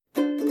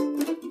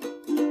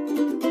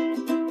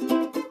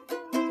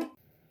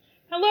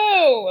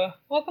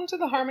Welcome to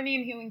the Harmony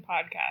and Healing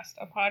Podcast,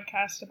 a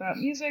podcast about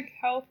music,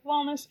 health,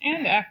 wellness,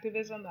 and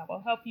activism that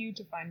will help you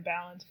to find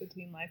balance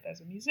between life as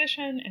a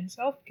musician and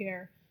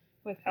self-care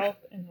with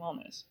health and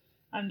wellness.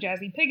 I'm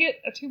Jazzy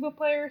Piggott, a tuba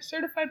player,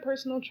 certified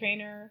personal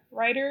trainer,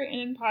 writer,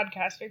 and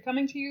podcaster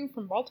coming to you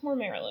from Baltimore,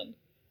 Maryland.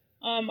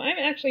 I'm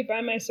actually by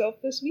myself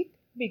this week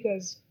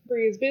because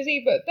Bree is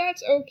busy, but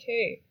that's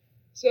okay.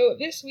 So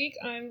this week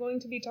I'm going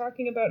to be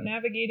talking about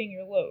navigating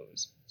your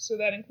lows. So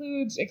that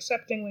includes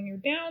accepting when you're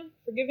down,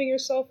 forgiving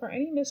yourself for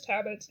any missed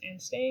habits, and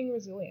staying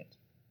resilient.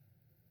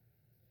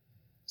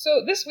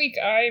 So this week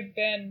I've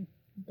been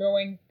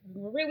going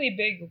through a really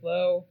big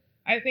low.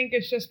 I think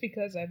it's just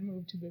because I've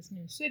moved to this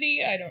new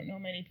city. I don't know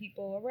many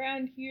people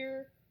around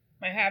here.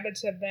 My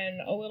habits have been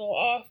a little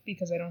off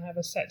because I don't have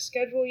a set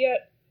schedule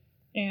yet.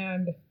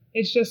 And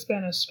it's just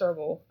been a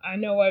struggle. I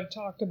know I've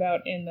talked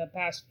about in the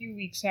past few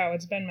weeks how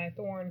it's been my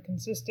thorn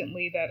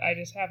consistently that I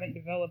just haven't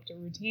developed a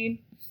routine.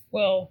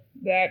 Well,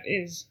 that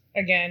is,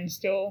 again,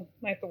 still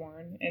my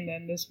thorn. And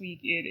then this week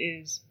it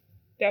is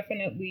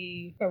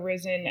definitely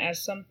arisen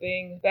as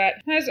something that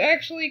has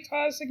actually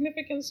caused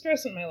significant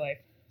stress in my life.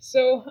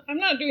 So I'm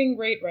not doing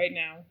great right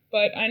now,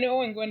 but I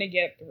know I'm going to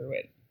get through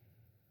it.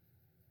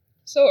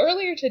 So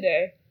earlier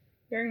today,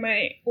 during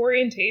my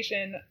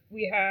orientation,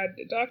 we had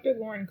Dr.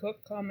 Lauren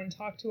Cook come and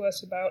talk to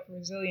us about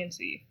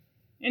resiliency.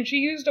 And she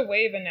used a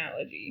wave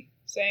analogy,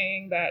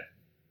 saying that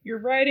you're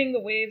riding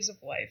the waves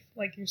of life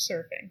like you're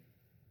surfing.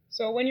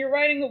 So when you're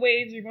riding the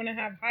waves, you're going to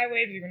have high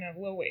waves, you're going to have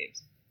low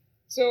waves.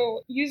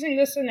 So using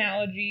this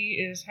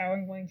analogy is how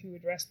I'm going to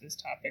address this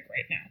topic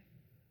right now.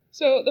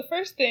 So the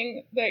first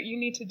thing that you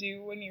need to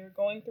do when you're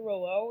going through a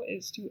low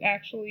is to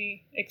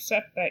actually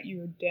accept that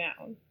you're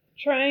down.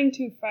 Trying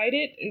to fight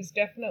it is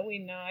definitely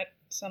not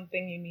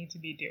something you need to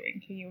be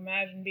doing. Can you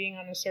imagine being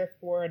on a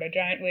surfboard, a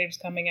giant wave's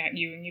coming at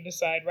you, and you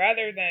decide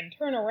rather than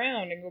turn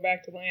around and go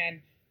back to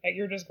land, that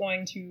you're just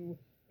going to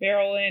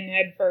barrel in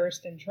head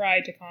first and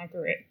try to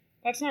conquer it?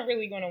 That's not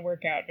really going to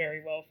work out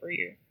very well for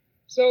you.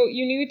 So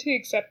you need to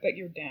accept that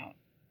you're down.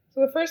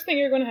 So the first thing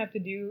you're going to have to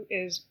do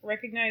is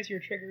recognize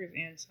your triggers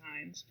and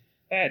signs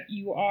that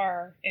you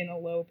are in a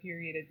low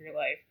period of your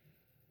life.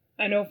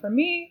 I know for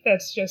me,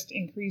 that's just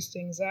increased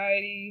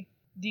anxiety,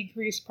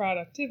 decreased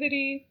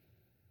productivity,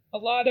 a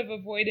lot of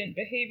avoidant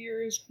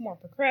behaviors, more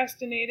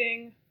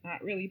procrastinating,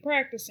 not really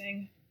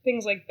practicing,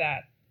 things like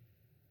that.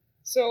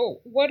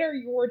 So what are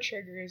your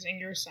triggers and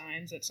your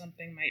signs that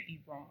something might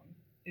be wrong?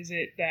 Is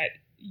it that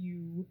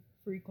you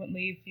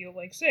frequently feel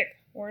like sick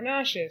or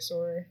nauseous,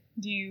 or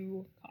do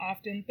you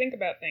often think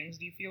about things?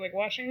 Do you feel like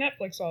watching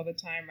Netflix all the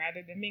time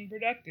rather than being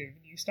productive?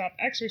 Do you stop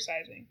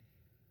exercising?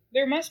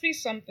 There must be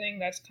something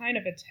that's kind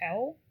of a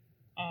tell,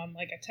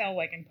 like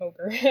in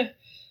poker,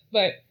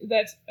 but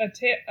that's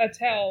a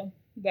tell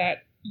that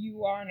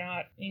you are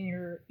not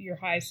in your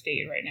high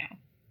state right now.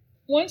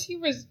 Once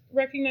you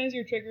recognize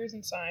your triggers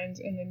and signs,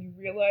 and then you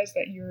realize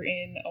that you're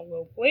in a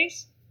low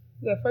place,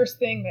 the first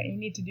thing that you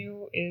need to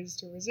do is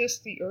to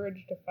resist the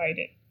urge to fight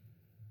it.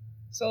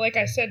 So like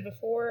I said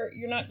before,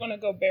 you're not going to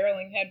go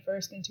barreling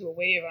headfirst into a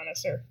wave on a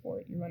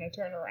surfboard. You're going to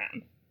turn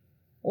around.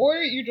 Or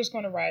you're just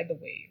going to ride the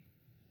wave.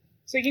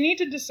 So you need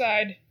to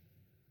decide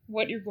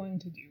what you're going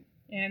to do.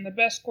 And the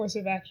best course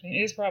of action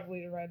is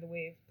probably to ride the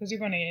wave, because you're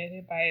going to get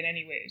hit by it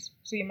anyways.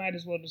 So you might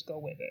as well just go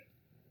with it.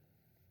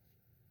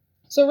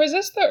 So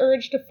resist the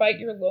urge to fight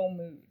your low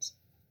moods.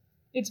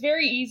 It's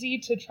very easy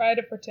to try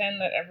to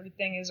pretend that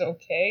everything is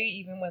okay,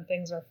 even when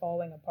things are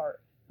falling apart.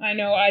 I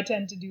know I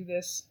tend to do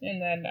this,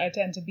 and then I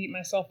tend to beat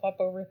myself up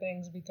over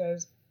things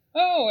because,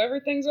 oh,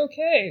 everything's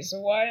okay, so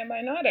why am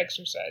I not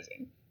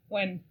exercising?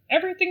 When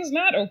everything's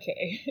not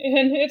okay,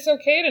 and it's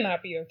okay to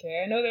not be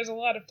okay. I know there's a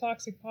lot of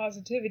toxic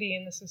positivity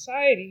in the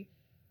society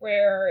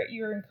where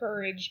you're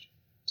encouraged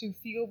to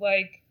feel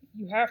like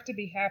you have to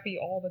be happy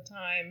all the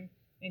time,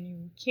 and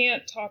you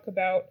can't talk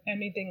about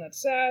anything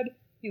that's sad.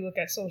 You look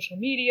at social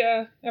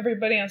media,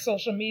 everybody on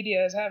social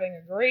media is having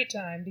a great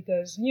time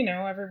because,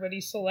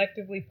 everybody's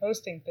selectively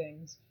posting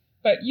things.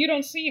 But you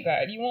don't see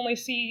that. You only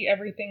see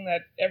everything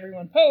that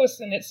everyone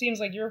posts, and it seems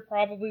like you're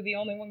probably the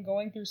only one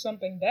going through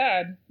something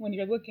bad when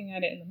you're looking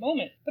at it in the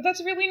moment. But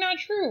that's really not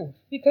true,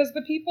 because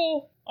the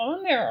people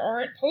on there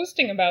aren't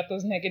posting about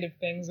those negative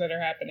things that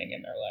are happening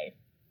in their life.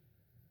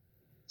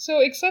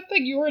 So accept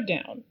that you are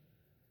down.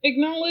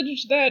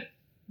 Acknowledge that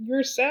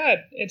you're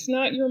sad. It's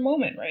not your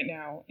moment right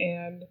now,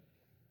 and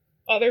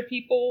other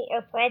people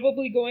are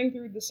probably going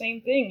through the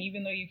same thing,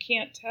 even though you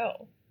can't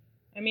tell.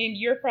 I mean,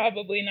 you're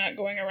probably not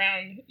going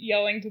around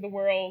yelling to the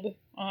world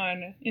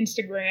on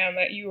Instagram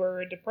that you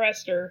are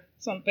depressed or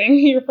something.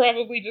 You're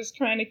probably just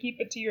trying to keep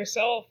it to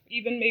yourself,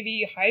 even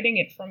maybe hiding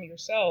it from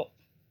yourself.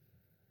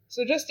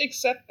 So just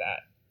accept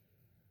that.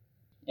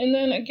 And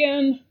then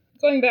again,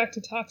 going back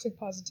to toxic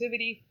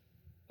positivity,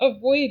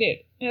 avoid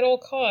it at all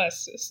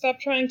costs. Stop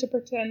trying to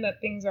pretend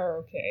that things are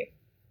okay.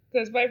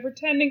 Because by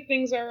pretending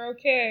things are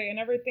okay and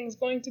everything's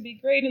going to be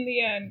great in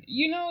the end,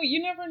 you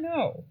never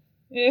know.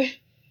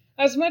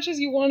 As much as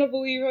you want to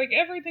believe, like,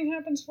 everything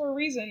happens for a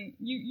reason,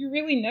 you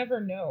really never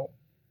know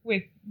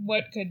with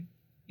what could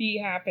be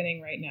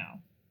happening right now.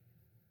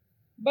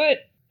 But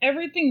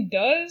everything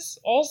does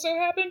also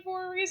happen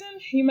for a reason.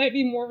 You might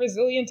be more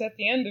resilient at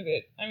the end of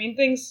it. I mean,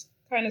 things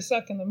kind of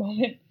suck in the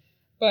moment,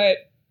 but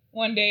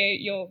one day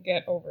you'll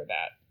get over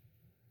that.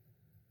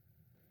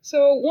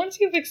 So once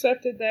you've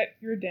accepted that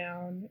you're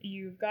down,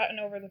 you've gotten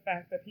over the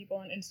fact that people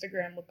on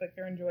Instagram look like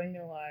they're enjoying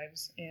their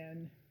lives,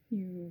 and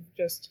you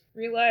just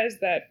realize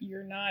that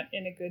you're not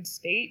in a good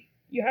state,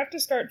 you have to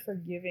start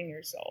forgiving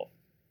yourself.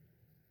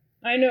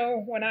 I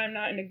know when I'm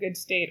not in a good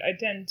state, I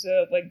tend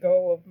to let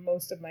go of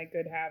most of my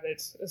good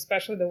habits,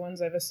 especially the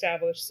ones I've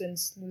established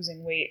since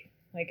losing weight,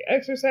 like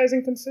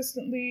exercising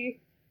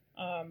consistently,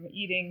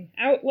 eating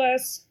out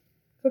less,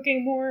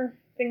 cooking more,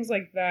 things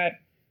like that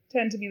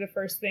tend to be the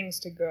first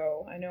things to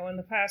go. I know in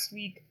the past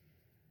week,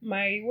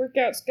 my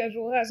workout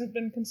schedule hasn't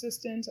been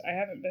consistent. I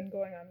haven't been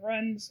going on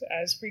runs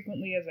as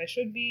frequently as I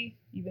should be,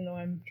 even though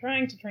I'm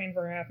trying to train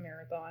for a half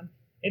marathon.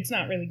 It's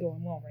not really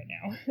going well right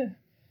now.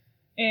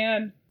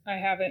 And I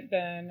haven't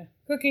been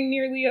cooking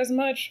nearly as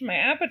much. My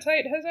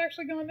appetite has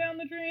actually gone down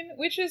the drain,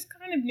 which is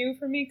kind of new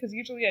for me because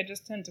usually I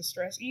just tend to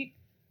stress eat.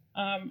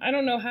 I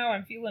don't know how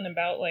I'm feeling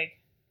about like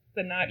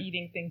the not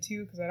eating thing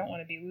too, because I don't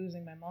want to be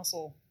losing my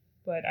muscle,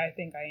 but I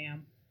think I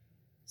am.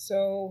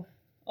 So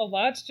a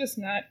lot's just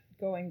not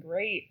going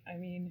great. I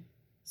mean,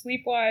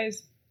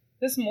 sleep-wise,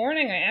 this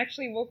morning I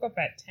actually woke up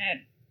at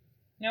 10.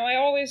 Now I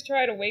always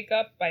try to wake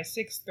up by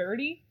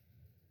 6:30.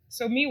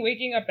 So me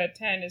waking up at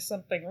 10 is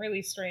something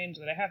really strange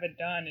that I haven't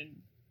done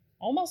in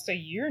almost a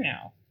year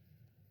now.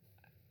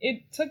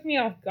 It took me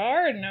off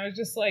guard and I was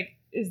just like,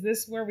 is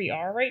this where we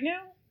are right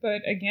now?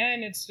 But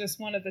again, it's just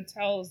one of the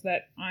tells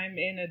that I'm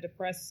in a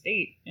depressed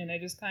state and I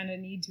just kind of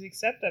need to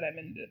accept that I'm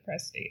in a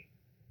depressed state.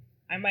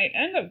 I might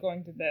end up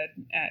going to bed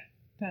at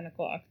 10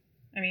 o'clock.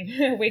 I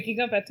mean, waking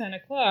up at 10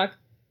 o'clock.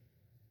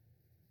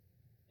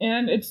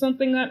 And it's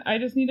something that I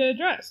just need to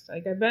address.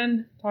 Like I've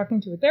been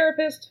talking to a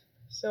therapist,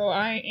 so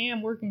I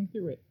am working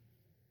through it.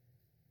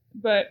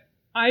 But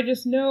I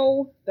just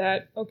know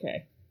that,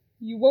 okay,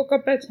 you woke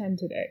up at 10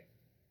 today.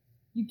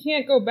 You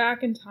can't go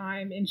back in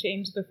time and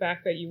change the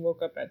fact that you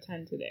woke up at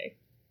 10 today.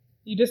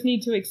 You just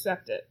need to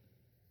accept it.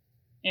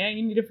 And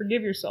you need to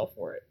forgive yourself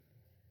for it.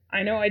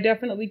 I know I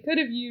definitely could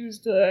have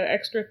used the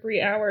extra 3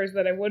 hours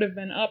that I would have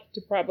been up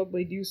to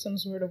probably do some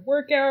sort of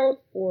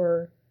workout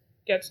or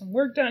get some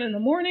work done in the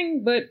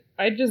morning, but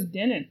I just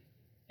didn't.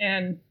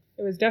 And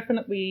it was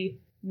definitely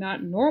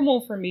not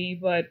normal for me,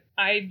 but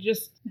I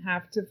just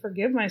have to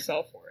forgive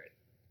myself for it.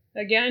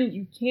 Again,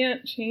 you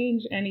can't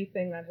change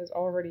anything that has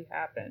already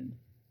happened.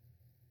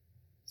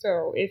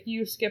 So if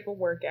you skip a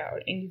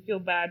workout and you feel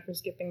bad for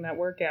skipping that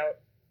workout,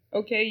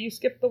 okay, you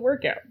skip the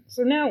workout.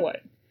 So now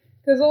what?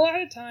 Because a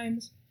lot of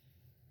times,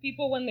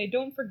 people, when they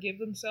don't forgive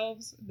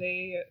themselves,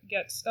 they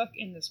get stuck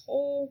in this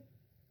hole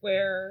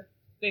where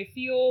they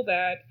feel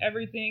that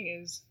everything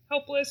is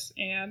helpless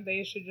and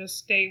they should just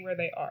stay where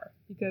they are.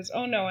 Because,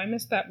 oh no, I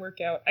missed that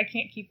workout. I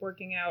can't keep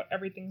working out.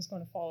 Everything's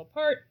going to fall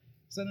apart.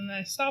 So then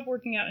I stop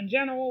working out in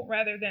general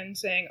rather than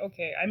saying,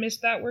 okay, I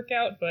missed that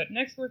workout, but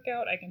next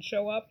workout I can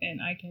show up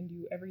and I can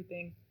do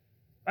everything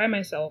by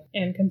myself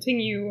and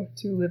continue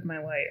to live my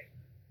life.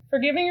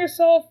 Forgiving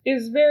yourself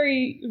is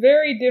very,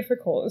 very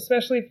difficult,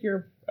 especially if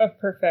you're a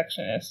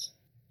perfectionist.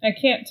 I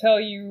can't tell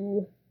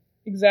you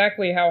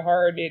exactly how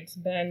hard it's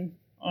been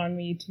on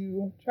me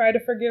to try to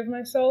forgive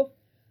myself.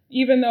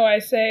 Even though I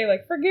say,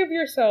 like, forgive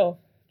yourself,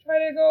 try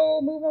to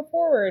go move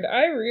forward.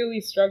 I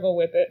really struggle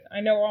with it. I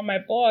know on my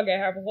blog I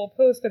have a whole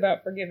post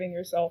about forgiving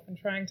yourself and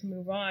trying to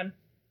move on.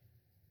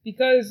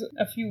 Because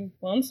a few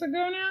months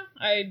ago now,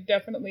 I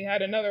definitely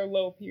had another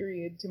low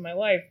period to my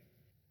life.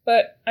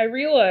 But I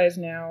realize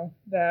now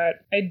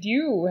that I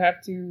do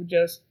have to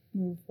just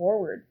move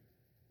forward.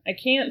 I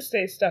can't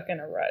stay stuck in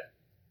a rut.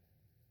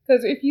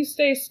 Because if you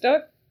stay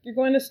stuck, you're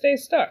going to stay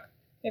stuck.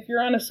 If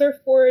you're on a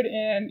surfboard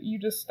and you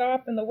just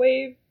stop in the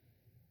wave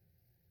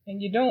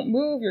and you don't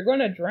move, you're going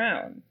to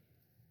drown.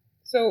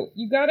 So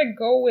you got to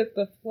go with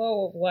the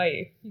flow of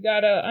life. You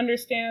got to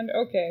understand,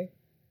 okay,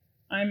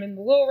 I'm in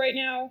the low right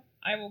now.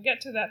 I will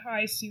get to that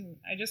high soon.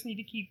 I just need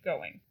to keep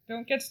going.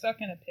 Don't get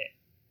stuck in a pit.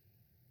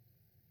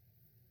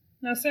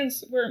 Now,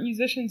 since we're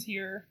musicians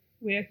here,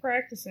 we're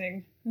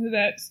practicing,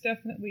 that's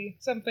definitely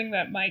something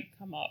that might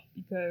come up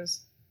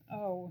because,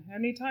 oh,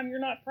 anytime you're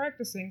not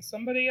practicing,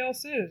 somebody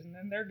else is, and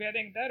then they're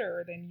getting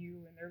better than you,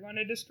 and they're going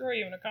to destroy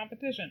you in a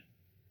competition.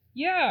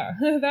 Yeah,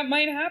 that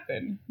might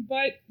happen,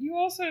 but you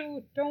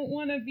also don't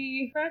want to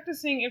be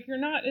practicing if you're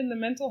not in the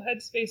mental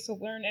headspace to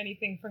learn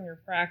anything from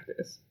your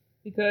practice,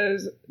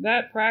 because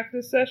that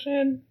practice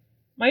session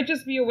might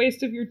just be a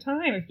waste of your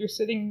time if you're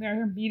sitting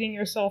there beating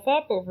yourself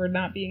up over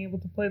not being able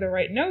to play the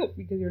right note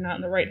because you're not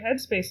in the right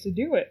headspace to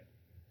do it.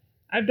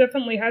 I've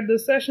definitely had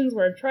those sessions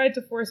where I've tried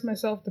to force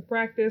myself to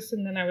practice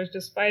and then I was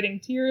just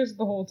fighting tears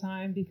the whole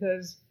time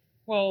because,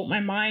 well, my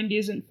mind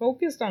isn't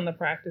focused on the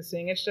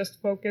practicing. It's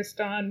just focused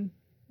on,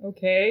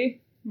 okay,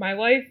 my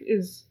life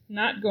is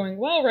not going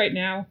well right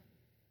now.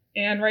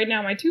 And right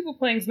now my tuba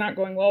playing's not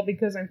going well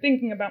because I'm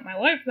thinking about my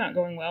life not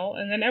going well,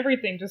 and then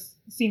everything just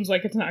seems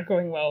like it's not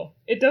going well.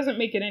 It doesn't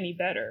make it any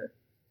better.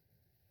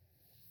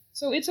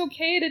 So it's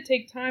okay to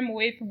take time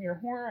away from your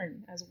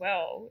horn as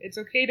well. It's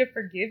okay to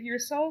forgive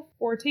yourself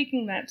for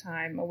taking that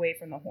time away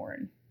from the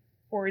horn,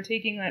 for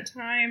taking that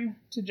time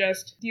to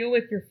just deal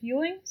with your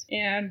feelings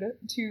and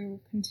to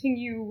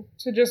continue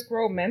to just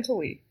grow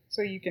mentally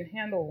so you can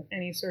handle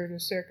any sort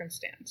of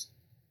circumstance.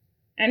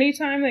 Any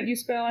time that you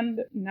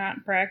spend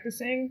not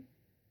practicing,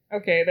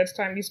 okay, that's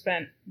time you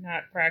spent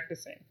not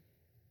practicing.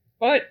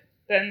 But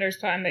then there's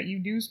time that you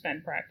do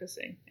spend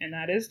practicing, and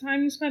that is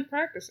time you spent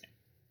practicing.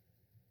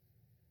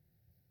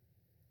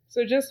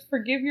 So just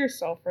forgive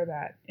yourself for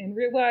that and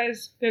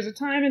realize there's a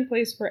time and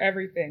place for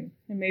everything.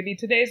 And maybe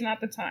today's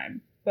not the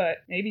time,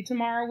 but maybe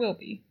tomorrow will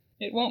be.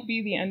 It won't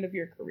be the end of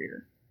your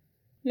career.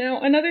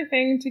 Now, another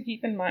thing to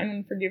keep in mind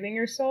when forgiving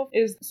yourself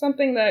is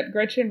something that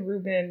Gretchen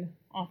Rubin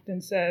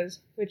often says,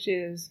 which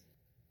is,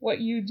 what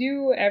you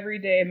do every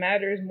day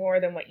matters more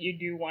than what you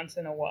do once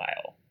in a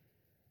while.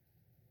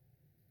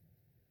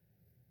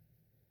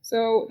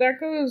 So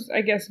that goes,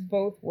 I guess,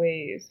 both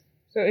ways.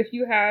 So if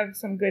you have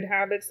some good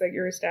habits that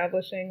you're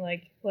establishing,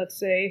 like let's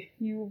say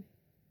you've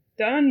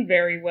done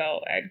very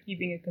well at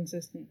keeping a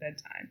consistent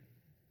bedtime,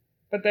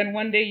 but then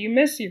one day you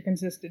miss your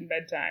consistent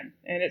bedtime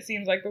and it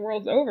seems like the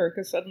world's over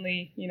because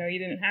suddenly, you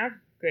didn't have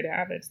good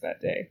habits that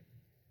day.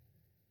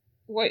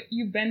 What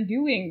you've been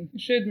doing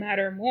should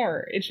matter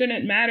more. It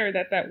shouldn't matter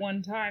that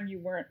one time you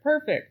weren't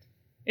perfect.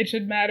 It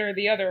should matter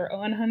the other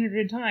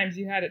 100 times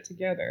you had it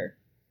together.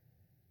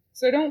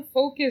 So don't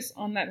focus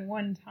on that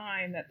one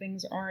time that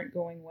things aren't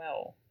going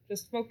well.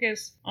 Just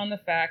focus on the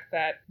fact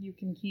that you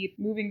can keep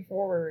moving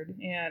forward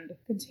and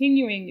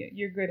continuing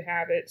your good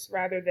habits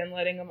rather than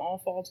letting them all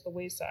fall to the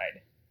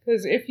wayside.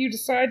 Because if you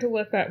decide to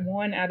let that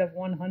 1 out of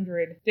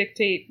 100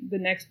 dictate the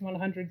next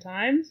 100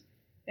 times,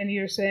 and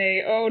you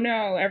say, oh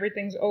no,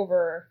 everything's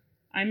over,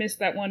 I missed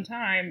that one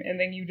time, and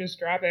then you just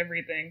drop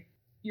everything,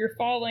 you're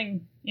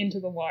falling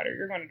into the water.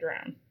 You're going to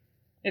drown.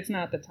 It's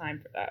not the time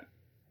for that.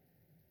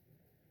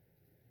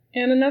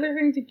 And another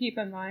thing to keep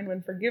in mind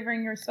when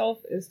forgiving yourself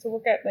is to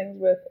look at things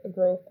with a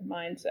growth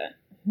mindset.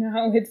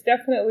 Now, it's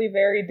definitely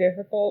very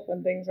difficult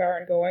when things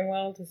aren't going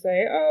well to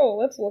say, oh,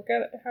 let's look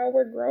at how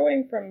we're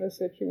growing from this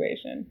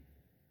situation.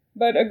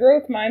 But a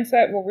growth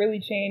mindset will really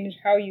change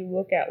how you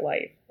look at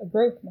life. A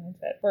growth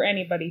mindset, for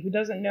anybody who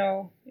doesn't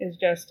know, is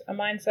just a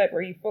mindset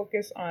where you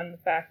focus on the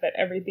fact that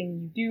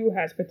everything you do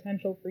has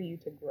potential for you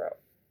to grow.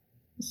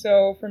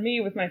 So for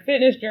me, with my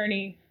fitness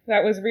journey,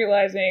 that was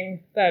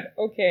realizing that,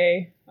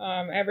 okay,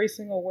 every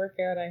single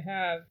workout I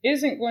have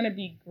isn't going to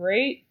be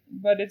great,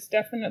 but it's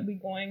definitely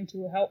going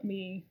to help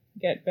me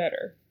get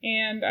better.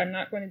 And I'm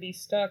not going to be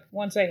stuck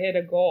once I hit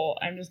a goal.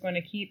 I'm just going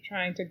to keep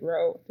trying to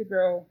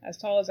grow as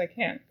tall as I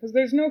can. Because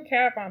there's no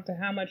cap onto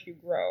how much you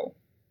grow.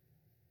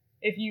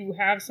 If you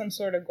have some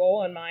sort of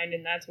goal in mind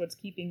and that's what's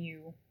keeping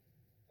you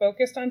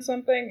focused on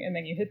something, and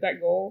then you hit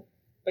that goal,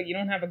 but you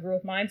don't have a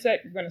growth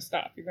mindset, you're going to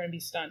stop. You're going to be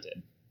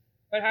stunted.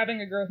 But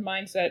having a growth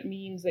mindset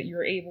means that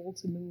you're able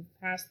to move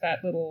past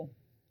that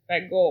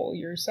goal.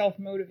 You're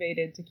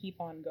self-motivated to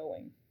keep on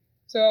going.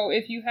 So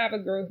if you have a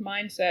growth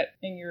mindset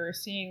and you're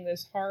seeing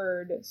this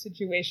hard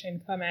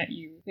situation come at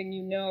you, then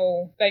you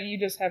know that you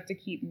just have to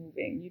keep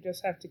moving. You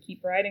just have to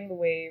keep riding the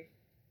wave.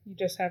 You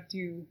just have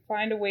to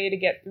find a way to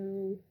get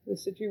through the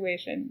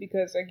situation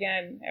because,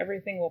 again,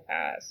 everything will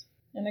pass.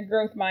 And a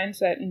growth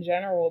mindset in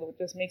general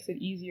just makes it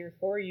easier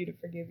for you to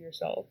forgive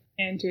yourself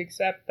and to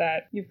accept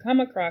that you've come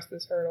across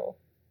this hurdle.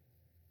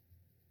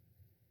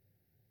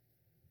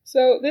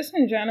 So this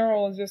in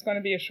general is just going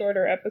to be a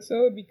shorter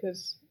episode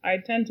because I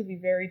tend to be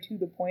very to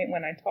the point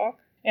when I talk,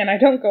 and I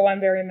don't go on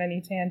very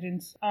many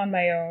tangents on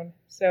my own.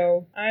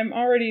 So I'm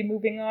already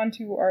moving on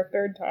to our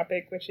third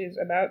topic, which is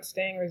about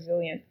staying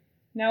resilient.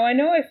 Now I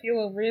know I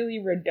feel really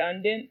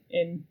redundant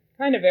in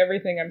kind of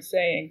everything I'm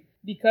saying,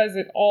 because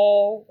it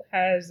all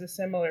has a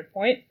similar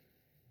point,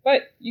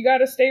 but you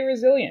gotta stay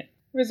resilient.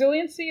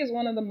 Resiliency is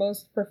one of the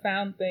most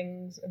profound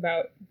things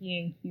about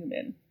being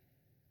human.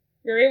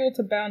 You're able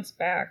to bounce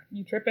back.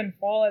 You trip and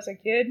fall as a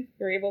kid,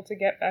 you're able to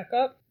get back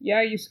up.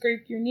 Yeah, you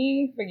scraped your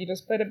knee, but you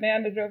just put a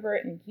bandage over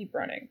it and keep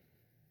running.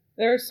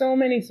 There are so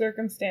many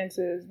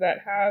circumstances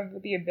that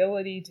have the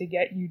ability to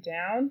get you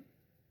down,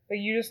 but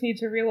you just need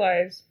to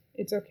realize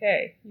it's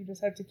okay. You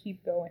just have to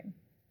keep going.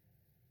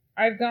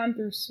 I've gone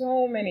through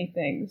so many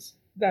things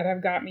that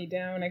have got me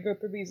down. I go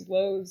through these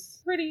lows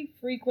pretty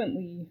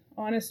frequently.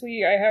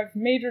 Honestly, I have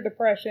major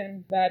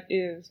depression that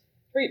is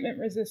treatment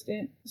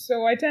resistant,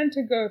 so I tend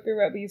to go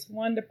through at least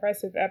one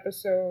depressive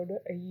episode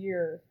a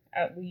year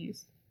at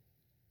least.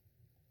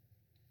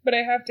 But I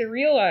have to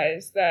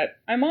realize that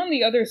I'm on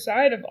the other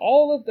side of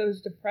all of those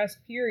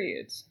depressed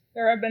periods.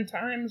 There have been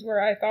times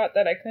where I thought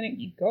that I couldn't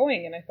keep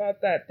going, and I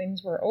thought that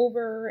things were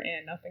over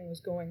and nothing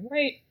was going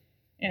right,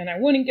 and I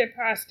wouldn't get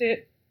past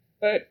it.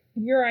 But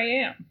here I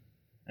am.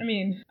 I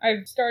mean,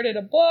 I've started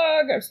a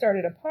blog, I've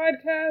started a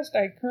podcast,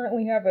 I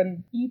currently have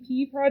an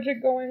EP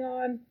project going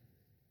on.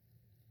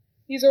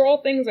 These are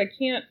all things I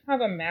can't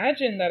have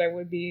imagined that I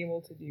would be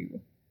able to do,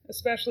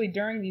 especially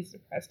during these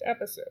depressed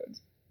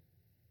episodes.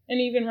 And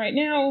even right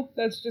now,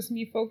 that's just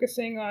me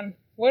focusing on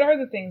what are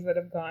the things that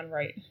have gone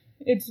right,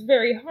 it's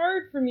very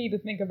hard for me to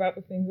think about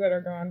the things that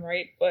are going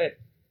right, but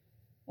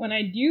when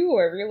I do,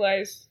 I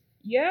realize,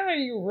 yeah,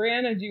 you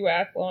ran a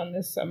duathlon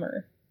this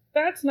summer.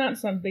 That's not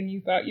something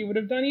you thought you would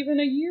have done even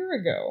a year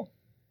ago.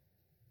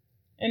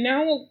 And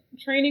now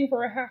training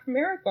for a half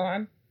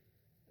marathon,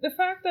 the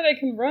fact that I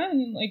can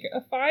run like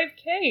a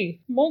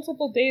 5K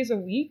multiple days a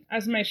week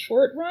as my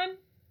short run,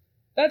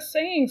 that's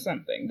saying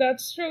something.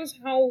 That shows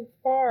how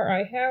far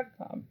I have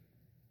come.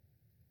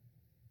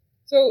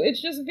 So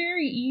it's just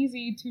very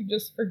easy to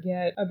just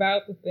forget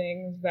about the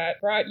things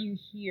that brought you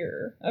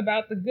here,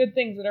 about the good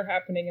things that are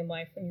happening in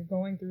life when you're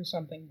going through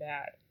something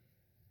bad.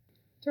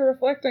 To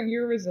reflect on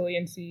your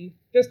resiliency,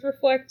 just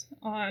reflect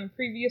on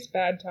previous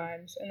bad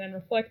times and then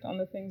reflect on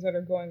the things that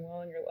are going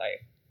well in your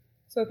life.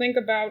 So think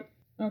about,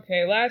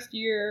 okay, last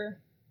year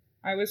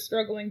I was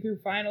struggling through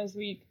finals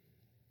week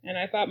and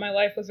I thought my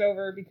life was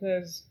over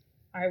because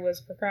I was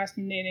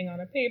procrastinating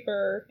on a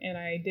paper and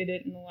I did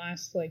it in the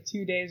last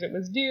 2 days it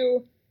was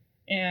due.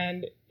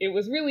 And it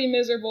was really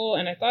miserable,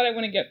 and I thought I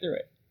wouldn't get through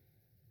it.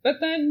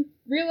 But then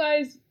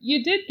realize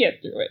you did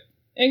get through it,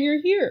 and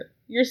you're here.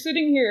 You're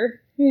sitting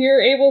here, you're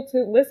able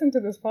to listen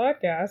to this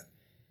podcast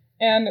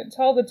and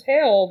tell the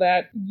tale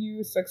that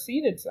you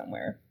succeeded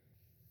somewhere.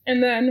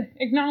 And then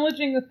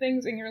acknowledging the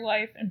things in your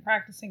life and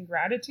practicing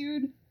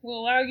gratitude will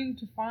allow you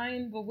to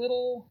find the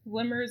little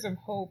glimmers of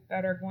hope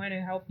that are going to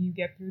help you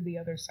get through the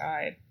other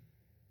side.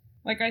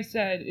 Like I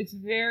said, it's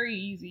very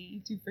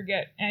easy to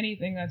forget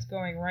anything that's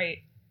going right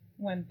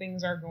when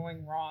things are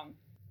going wrong.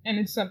 And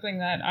it's something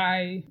that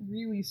I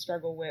really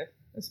struggle with,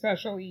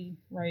 especially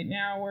right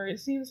now where it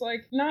seems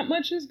like not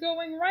much is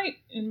going right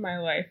in my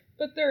life,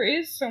 but there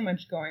is so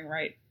much going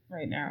right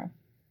now.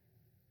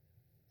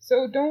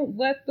 So don't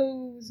let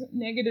those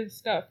negative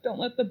stuff, don't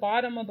let the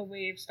bottom of the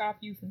wave stop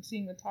you from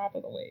seeing the top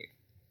of the wave.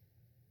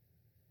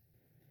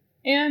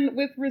 And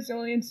with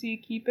resiliency,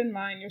 keep in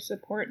mind your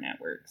support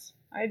networks.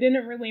 I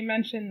didn't really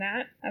mention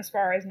that as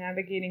far as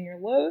navigating your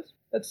lows,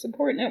 but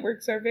support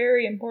networks are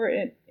very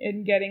important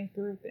in getting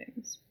through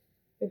things.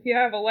 If you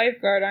have a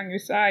lifeguard on your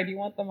side, you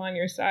want them on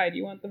your side.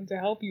 You want them to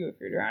help you if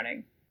you're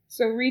drowning.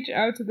 So reach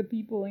out to the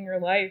people in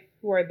your life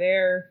who are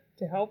there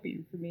to help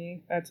you. For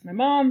me, that's my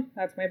mom,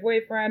 that's my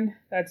boyfriend,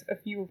 that's a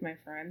few of my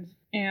friends,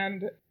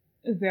 and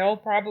they'll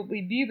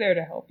probably be there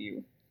to help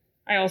you.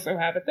 I also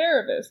have a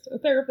therapist. A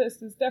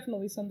therapist is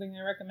definitely something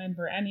I recommend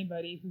for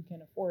anybody who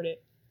can afford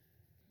it.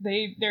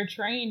 They're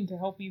trained to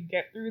help you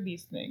get through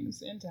these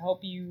things and to help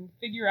you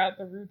figure out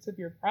the roots of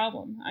your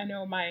problem. I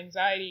know my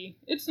anxiety,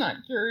 it's not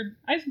cured.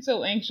 I'm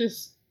still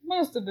anxious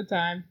most of the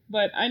time,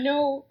 but I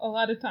know a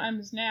lot of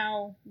times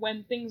now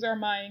when things are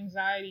my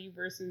anxiety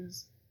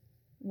versus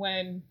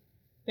when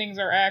things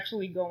are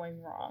actually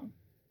going wrong.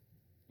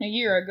 A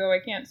year ago, I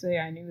can't say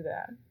I knew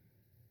that.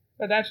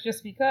 But that's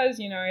just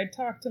because, I had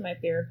talked to my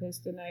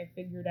therapist and I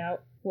figured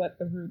out what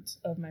the roots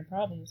of my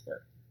problems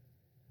were.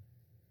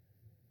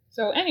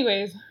 So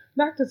anyways,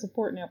 back to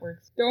support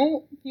networks.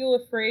 Don't feel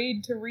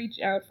afraid to reach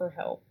out for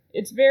help.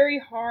 It's very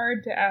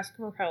hard to ask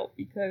for help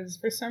because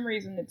for some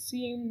reason it's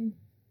seen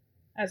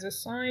as a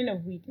sign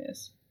of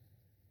weakness.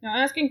 Now,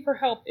 asking for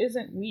help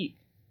isn't weak.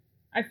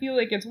 I feel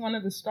like it's one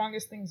of the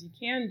strongest things you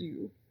can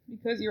do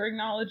because you're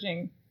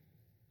acknowledging,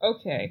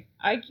 okay,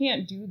 I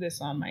can't do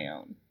this on my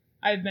own.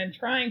 I've been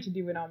trying to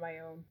do it on my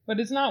own, but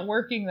it's not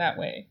working that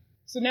way.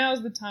 So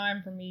now's the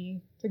time for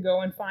me to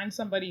go and find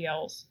somebody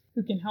else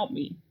who can help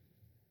me.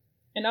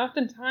 And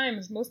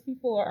oftentimes, most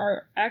people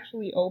are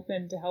actually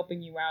open to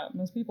helping you out.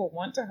 Most people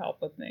want to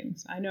help with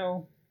things. I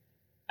know,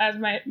 as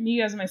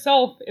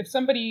myself, if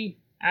somebody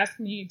asked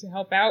me to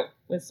help out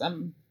with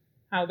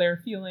how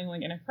they're feeling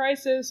like in a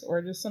crisis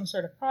or just some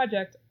sort of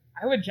project,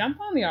 I would jump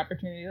on the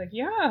opportunity. Like,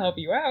 yeah, I'll help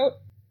you out.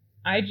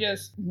 I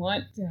just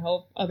want to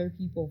help other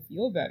people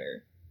feel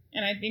better.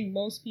 And I think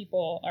most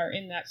people are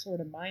in that sort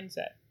of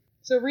mindset.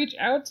 So reach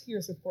out to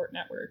your support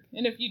network.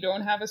 And if you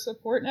don't have a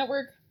support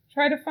network,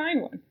 try to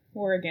find one.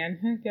 Or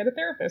again, get a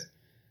therapist.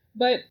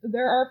 But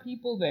there are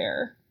people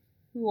there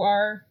who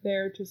are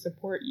there to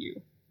support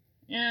you.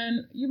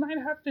 And you might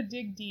have to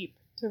dig deep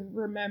to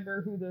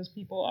remember who those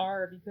people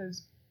are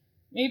because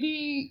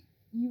maybe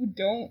you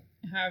don't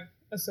have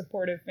a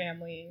supportive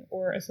family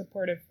or a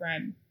supportive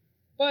friend.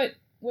 But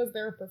was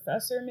there a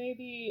professor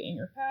maybe in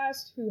your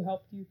past who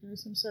helped you through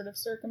some sort of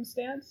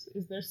circumstance?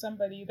 Is there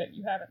somebody that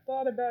you haven't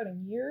thought about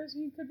in years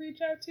you could reach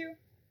out to?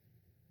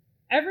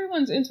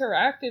 Everyone's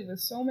interacted with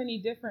so many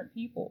different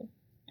people,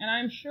 and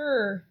I'm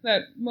sure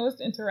that most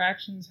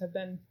interactions have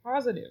been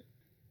positive.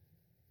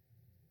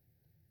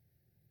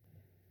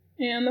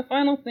 And the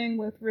final thing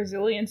with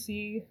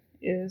resiliency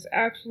is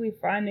actually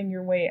finding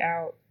your way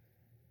out.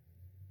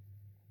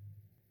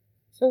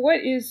 So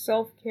what is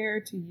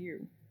self-care to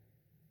you?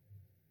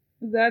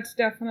 That's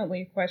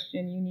definitely a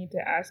question you need to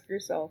ask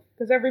yourself,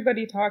 because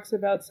everybody talks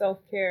about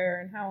self-care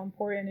and how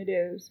important it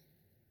is.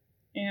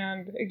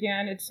 And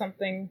again, it's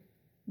something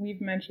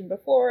we've mentioned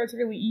before. It's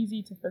really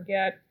easy to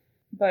forget,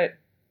 but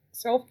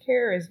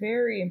self-care is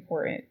very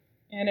important,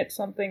 and it's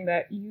something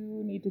that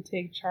you need to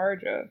take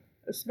charge of,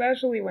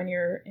 especially when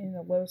you're in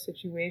a low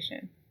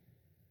situation.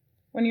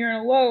 When you're in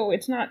a low,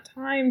 it's not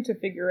time to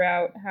figure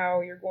out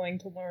how you're going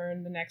to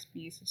learn the next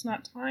piece. It's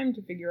not time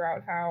to figure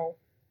out how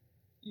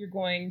you're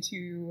going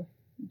to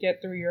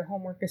get through your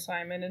homework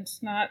assignment.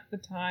 It's not the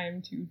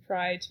time to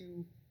try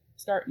to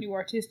start new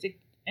artistic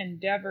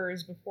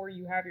endeavors before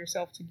you have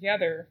yourself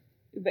together.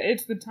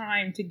 It's the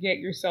time to get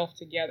yourself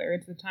together.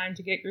 It's the time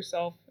to get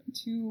yourself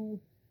to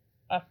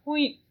a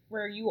point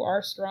where you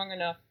are strong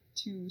enough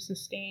to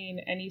sustain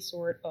any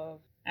sort of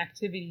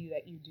activity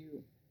that you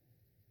do.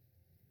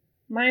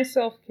 My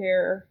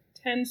self-care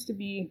tends to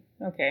be,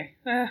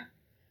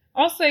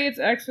 I'll say it's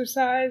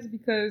exercise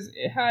because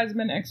it has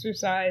been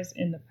exercise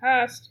in the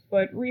past,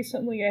 but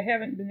recently I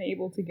haven't been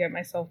able to get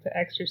myself to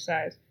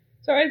exercise.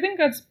 So I think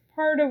that's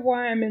part of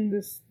why I'm in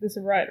this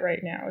rut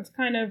right now. It's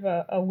kind of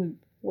a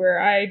loop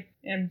where I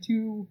am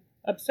too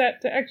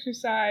upset to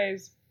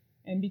exercise,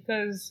 and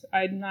because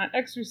I'm not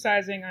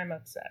exercising, I'm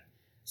upset.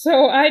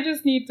 So I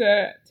just need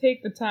to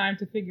take the time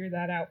to figure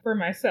that out for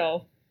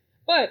myself.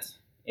 But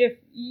if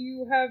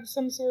you have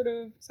some sort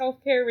of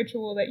self-care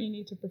ritual that you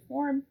need to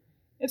perform,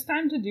 it's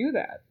time to do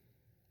that.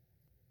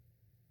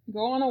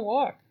 Go on a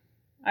walk.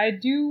 I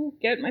do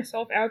get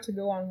myself out to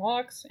go on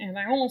walks, and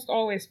I almost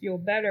always feel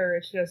better.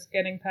 It's just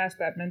getting past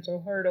that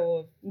mental hurdle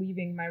of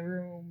leaving my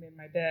room in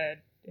my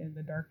bed in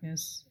the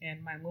darkness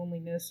and my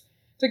loneliness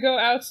to go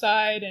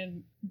outside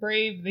and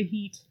brave the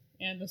heat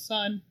and the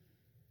sun.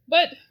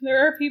 But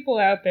there are people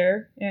out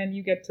there, and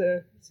you get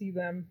to see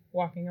them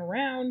walking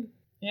around,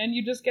 and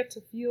you just get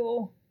to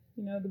feel,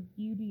 the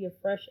beauty of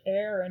fresh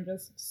air and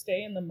just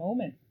stay in the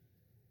moment.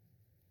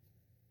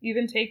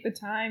 Even take the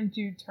time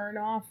to turn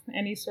off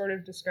any sort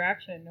of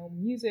distraction. No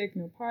music,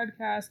 no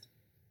podcast.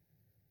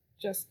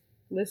 Just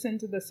listen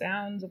to the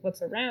sounds of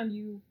what's around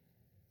you.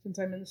 Since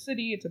I'm in the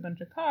city, it's a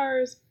bunch of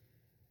cars.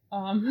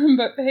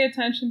 But pay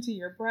attention to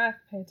your breath,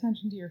 pay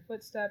attention to your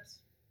footsteps,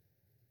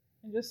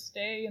 and just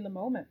stay in the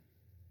moment.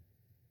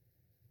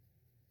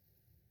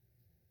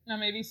 Now,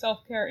 maybe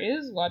self-care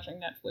is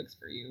watching Netflix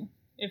for you.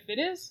 If it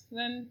is,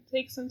 then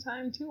take some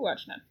time to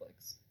watch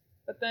Netflix.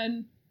 But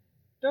then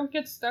don't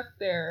get stuck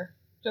there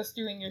just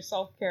doing your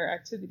self-care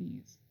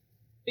activities.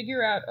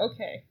 Figure out,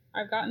 okay,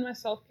 I've gotten my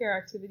self-care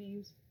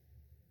activities.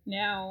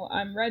 Now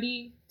I'm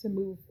ready to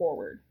move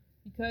forward.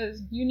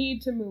 Because you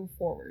need to move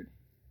forward.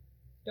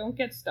 Don't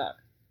get stuck.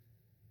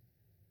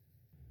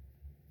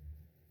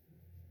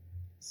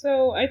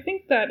 So I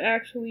think that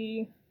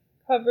actually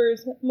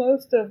covers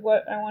most of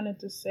what I wanted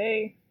to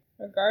say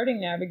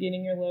regarding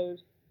navigating your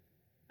lows.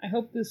 I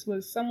hope this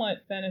was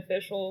somewhat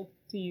beneficial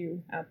to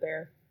you out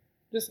there.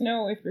 Just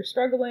know if you're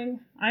struggling,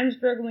 I'm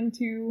struggling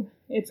too,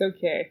 it's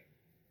okay.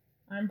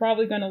 I'm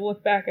probably going to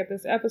look back at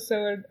this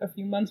episode a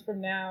few months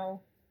from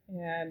now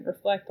and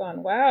reflect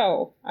on,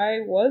 wow,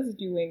 I was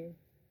doing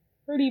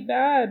pretty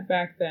bad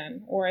back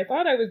then, or I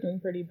thought I was doing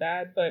pretty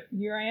bad, but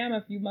here I am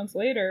a few months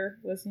later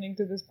listening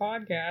to this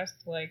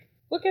podcast, like,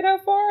 look at how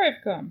far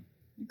I've come,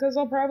 because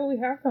I'll probably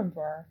have come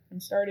far. I'm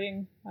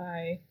starting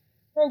my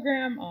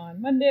program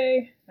on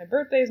Monday, my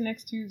birthday's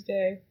next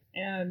Tuesday,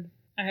 and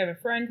I have a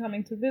friend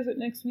coming to visit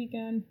next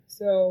weekend,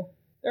 so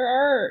there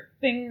are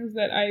things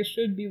that I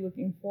should be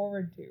looking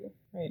forward to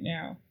right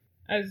now.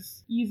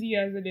 As easy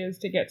as it is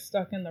to get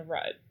stuck in the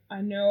rut,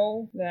 I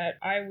know that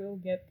I will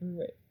get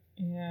through it.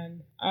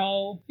 And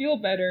I'll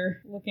feel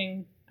better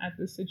looking at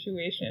this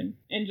situation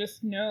and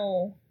just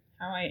know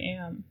how I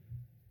am.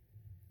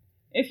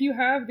 If you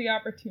have the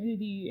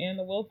opportunity and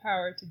the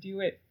willpower to do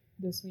it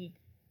this week,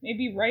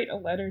 maybe write a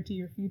letter to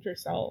your future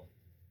self.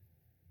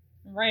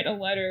 Write a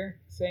letter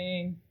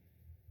saying,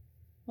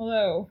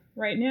 hello,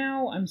 right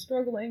now I'm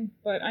struggling,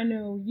 but I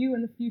know you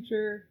in the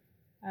future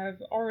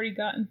have already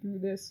gotten through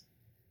this.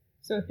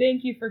 So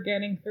thank you for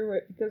getting through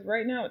it, because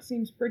right now it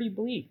seems pretty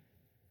bleak.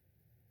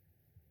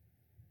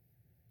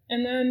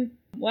 And then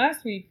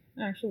last week,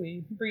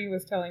 actually, Bree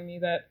was telling me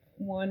that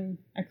one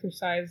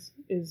exercise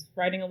is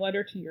writing a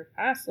letter to your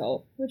past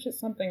self, which is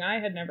something I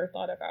had never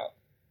thought about.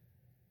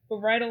 But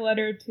write a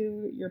letter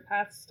to your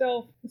past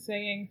self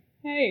saying,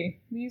 hey,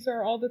 these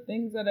are all the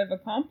things that I've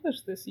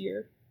accomplished this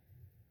year.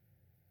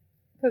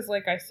 Because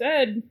like I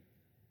said,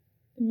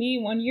 me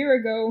 1 year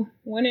ago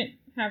wouldn't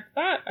have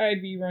thought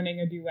I'd be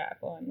running a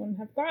duathlon, wouldn't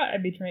have thought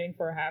I'd be training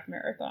for a half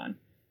marathon.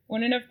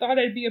 Wouldn't have thought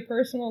I'd be a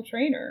personal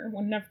trainer.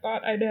 Wouldn't have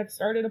thought I'd have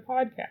started a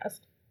podcast.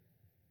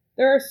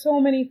 There are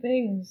so many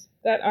things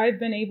that I've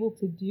been able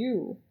to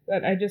do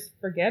that I just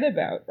forget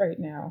about right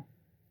now.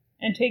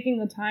 And taking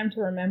the time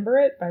to remember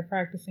it by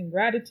practicing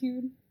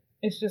gratitude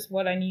is just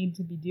what I need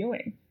to be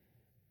doing.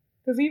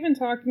 Because even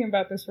talking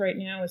about this right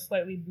now is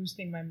slightly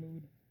boosting my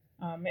mood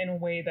in a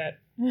way that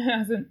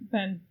hasn't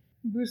been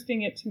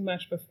boosting it too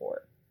much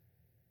before.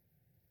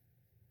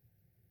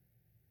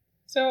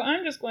 So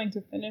I'm just going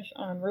to finish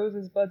on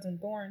Roses, Buds,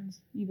 and Thorns,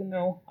 even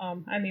though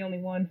I'm the only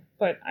one,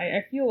 but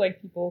I feel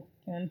like people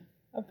can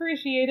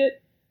appreciate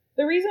it.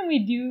 The reason we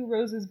do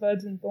Roses,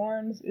 Buds, and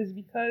Thorns is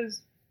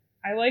because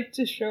I like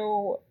to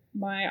show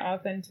my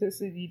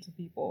authenticity to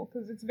people,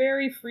 because it's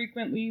very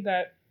frequently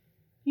that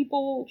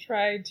people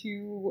try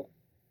to,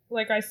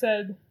 like I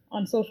said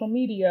on social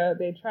media,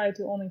 they try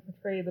to only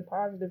portray the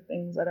positive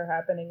things that are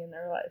happening in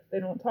their life. They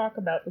don't talk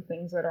about the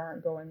things that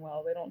aren't going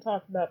well. They don't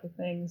talk about the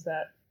things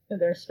that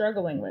they're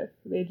struggling with.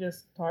 They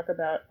just talk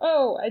about,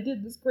 oh, I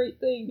did this great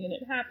thing and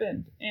it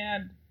happened,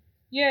 and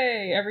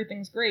yay,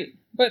 everything's great.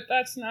 But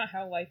that's not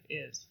how life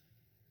is.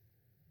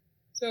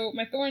 So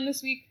my thorn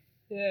this week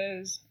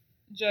is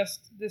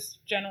just this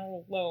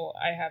general low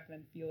I have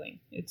been feeling.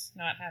 It's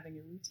not having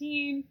a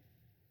routine.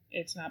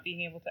 It's not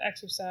being able to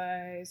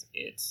exercise.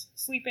 It's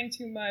sleeping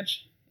too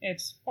much.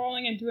 It's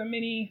falling into a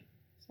mini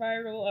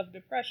spiral of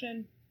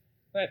depression.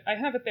 But I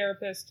have a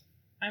therapist.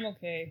 I'm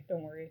okay.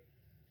 Don't worry.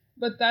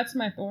 But that's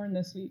my thorn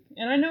this week.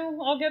 And I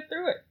know I'll get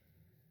through it.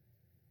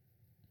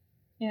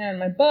 And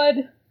my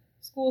bud,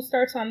 school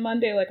starts on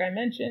Monday, like I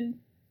mentioned.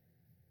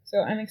 So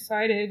I'm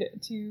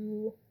excited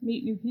to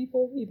meet new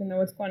people, even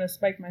though it's going to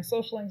spike my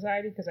social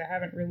anxiety because I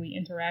haven't really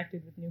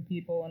interacted with new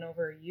people in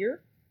over a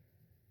year.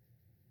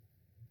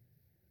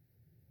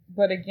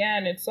 But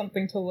again, it's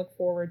something to look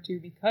forward to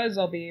because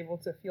I'll be able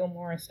to feel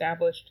more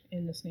established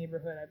in this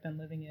neighborhood I've been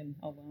living in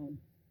alone.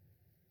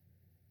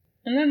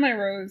 And then my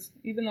rose,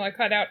 even though I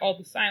cut out all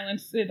the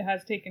silence, it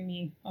has taken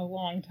me a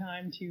long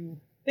time to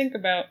think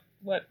about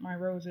what my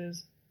rose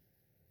is.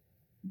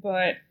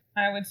 But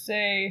I would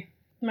say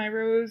my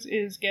rose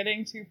is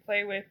getting to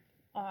play with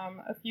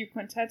a few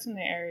quintets in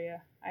the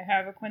area. I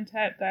have a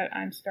quintet that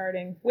I'm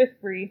starting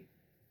with Bree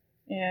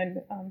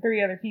and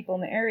 3 other people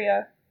in the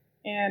area.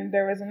 And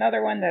there was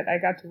another one that I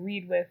got to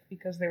read with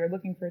because they were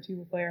looking for a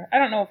tuba player. I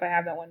don't know if I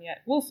have that one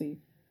yet. We'll see.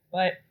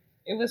 But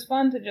it was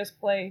fun to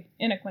just play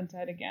in a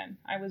quintet again.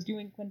 I was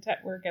doing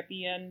quintet work at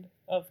the end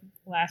of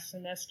last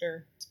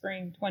semester,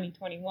 spring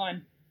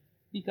 2021,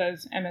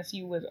 because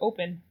MSU was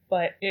open.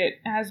 But it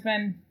has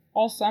been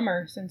all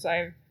summer since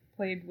I've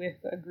played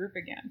with a group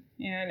again.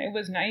 And it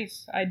was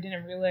nice. I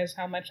didn't realize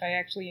how much I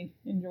actually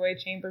enjoy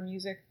chamber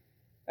music.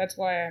 That's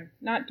why I'm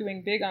not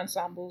doing big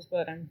ensembles,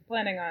 but I'm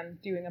planning on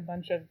doing a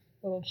bunch of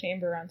little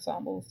chamber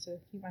ensembles to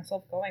keep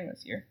myself going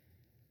this year.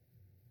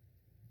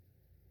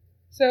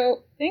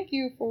 So thank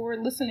you for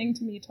listening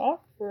to me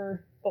talk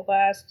for the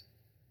last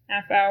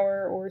half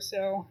hour or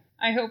so.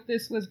 I hope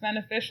this was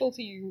beneficial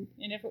to you,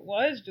 and if it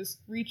was, just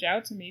reach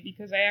out to me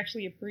because I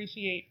actually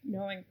appreciate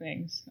knowing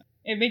things.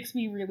 It makes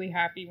me really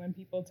happy when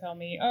people tell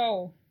me,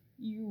 oh,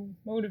 you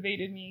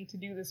motivated me to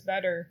do this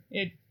better.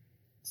 It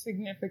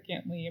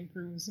significantly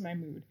improves my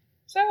mood.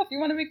 So if you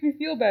want to make me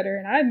feel better,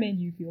 and I've made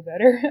you feel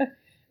better,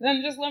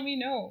 then just let me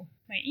know.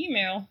 My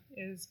email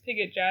is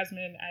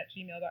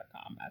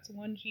pigotjasmine@gmail.com. That's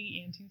 1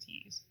 G and 2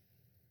 T's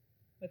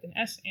with an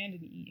S and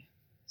an E.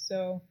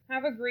 So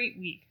have a great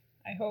week.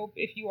 I hope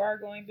if you are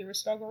going through a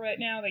struggle right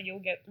now that you'll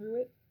get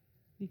through it,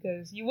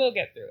 because you will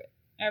get through it.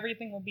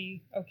 Everything will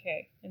be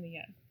okay in the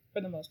end,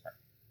 for the most part.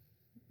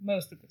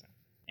 Most of the time.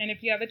 And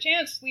if you have a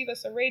chance, leave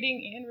us a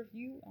rating and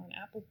review on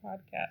Apple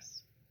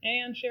Podcasts.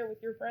 And share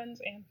with your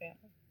friends and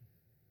family.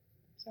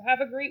 So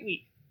have a great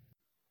week.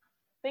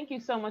 Thank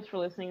you so much for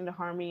listening to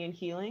Harmony and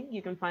Healing.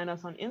 You can find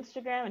us on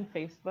Instagram and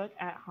Facebook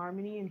at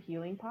Harmony and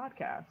Healing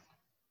Podcast.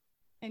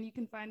 And you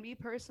can find me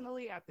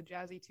personally at the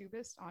Jazzy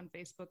Tubist on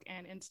Facebook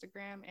and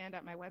Instagram, and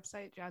at my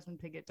website,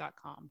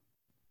 jasminepigott.com.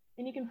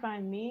 And you can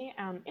find me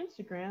on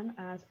Instagram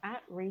as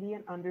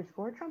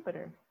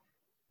 @radiant_trumpeter.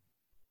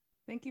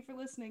 Thank you for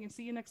listening, and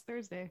see you next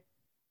Thursday.